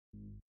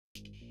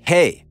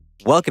Hey,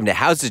 welcome to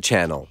HOWZA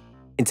channel.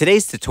 In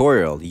today's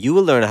tutorial, you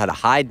will learn how to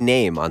hide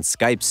name on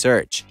Skype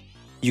search.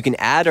 You can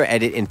add or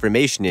edit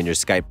information in your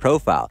Skype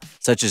profile,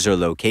 such as your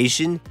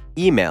location,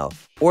 email,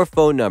 or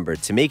phone number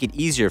to make it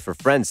easier for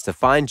friends to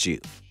find you.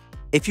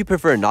 If you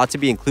prefer not to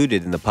be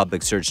included in the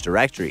public search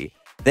directory,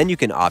 then you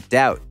can opt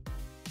out.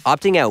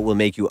 Opting out will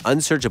make you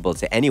unsearchable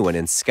to anyone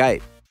in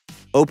Skype.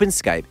 Open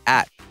Skype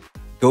app.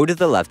 Go to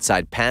the left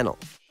side panel.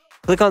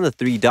 Click on the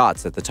three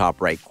dots at the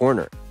top right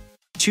corner.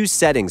 Choose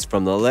Settings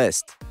from the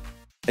list.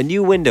 A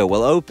new window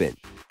will open.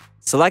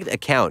 Select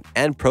Account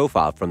and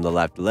Profile from the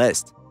left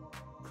list.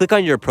 Click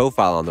on your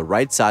profile on the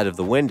right side of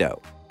the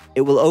window.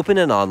 It will open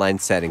an online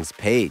settings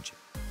page.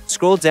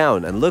 Scroll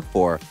down and look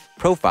for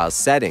Profile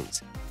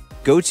Settings.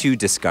 Go to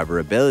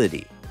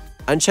Discoverability.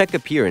 Uncheck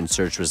Appear in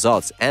search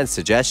results and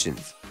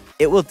suggestions.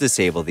 It will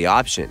disable the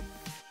option.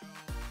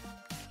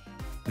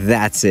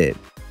 That's it.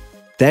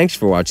 Thanks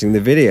for watching the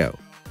video.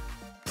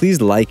 Please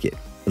like it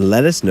and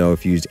let us know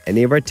if you used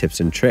any of our tips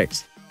and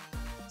tricks.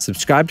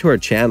 Subscribe to our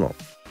channel.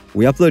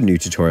 We upload new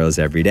tutorials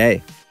every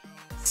day.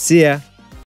 See ya!